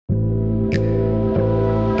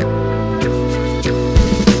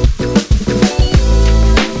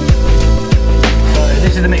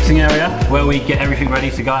where we get everything ready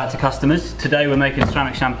to go out to customers. Today we're making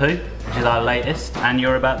ceramic shampoo, which is our latest, and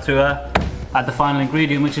you're about to add the final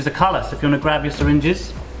ingredient, which is the colour. So if you want to grab your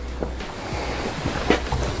syringes.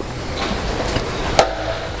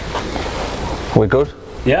 We're good?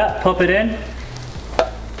 Yeah, pop it in.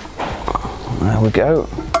 There we go.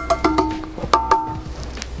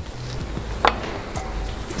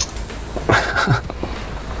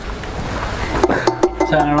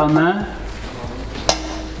 Turn her on there.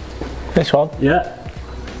 This one? Yeah.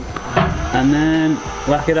 And then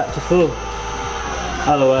whack it up to full.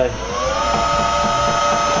 Other way.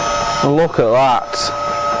 Look at that.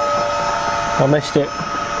 I missed it.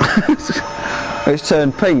 It's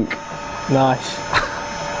turned pink. Nice.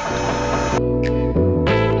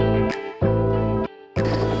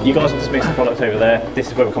 You guys will just mix the product over there. This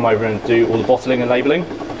is where we come over and do all the bottling and labelling.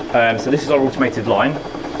 So this is our automated line.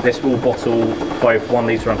 This will bottle both 1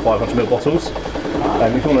 litre and 500ml bottles.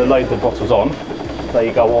 If you want to load the bottles on, there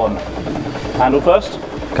you go on handle first.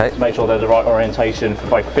 Okay. To make sure they're the right orientation for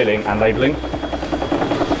both filling and labelling.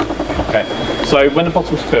 Okay. So when the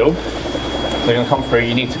bottles fill, they're going to come through.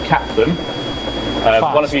 You need to cap them.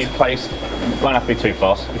 One of you won't have to be too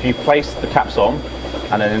fast. If you place the caps on,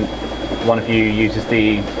 and then one of you uses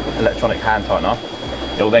the electronic hand tightener,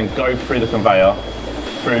 it will then go through the conveyor,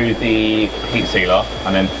 through the heat sealer,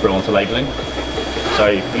 and then through onto labelling. So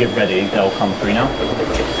if you get ready, they'll come through now.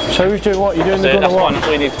 So who's doing what? You're doing the gun that's or what? fine,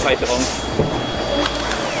 so you need to place it on.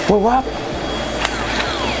 Well, what?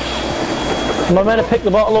 Am I meant to pick the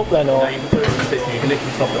bottle up then, or? No, you can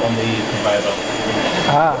literally stop it on the conveyor belt.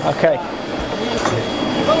 Ah, okay.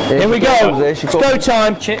 Here we go. It's go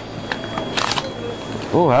time. Chip.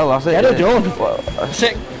 Oh hell, that's it. Get her done. That's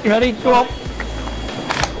it. You ready? Go on.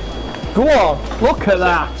 Go on. Look at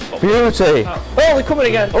that. Beauty. Oh, they're coming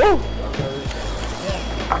again. Oh.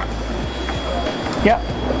 Yeah.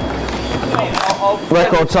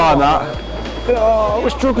 Record time that. Oh,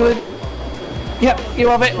 we're struggling. Yep, you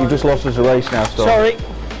have it. You just lost us a race now, Storm. Sorry.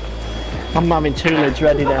 I'm having 2 lids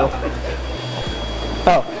ready now.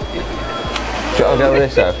 Oh. I'll go with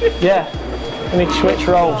this though. Yeah. We need to switch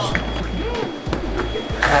roles.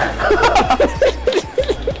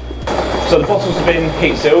 So the bottles have been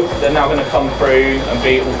heat sealed. They're now going to come through and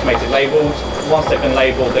be automated labelled. Once they've been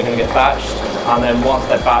labelled, they're going to get batched, and then once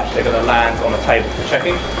they're batched, they're going to land on a table for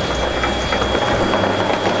checking.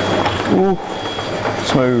 Ooh.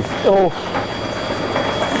 Smooth. Oh.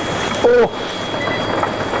 Oh.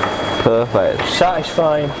 Perfect.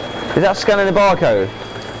 Satisfying. Is that scanning the barcode?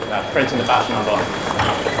 Printing the batch number.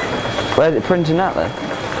 Where's it printing that then?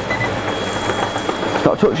 It's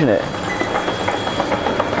not touching it.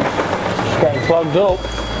 It's getting clogged up.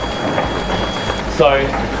 So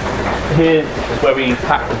here is where we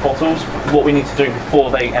pack the bottles. What we need to do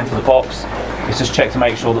before they enter the box is just check to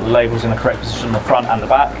make sure that the label's in the correct position on the front and the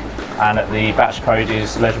back, and that the batch code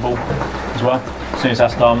is legible as well. As soon as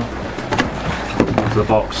that's done, onto the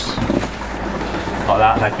box like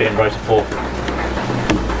that, and they fit in row to 4.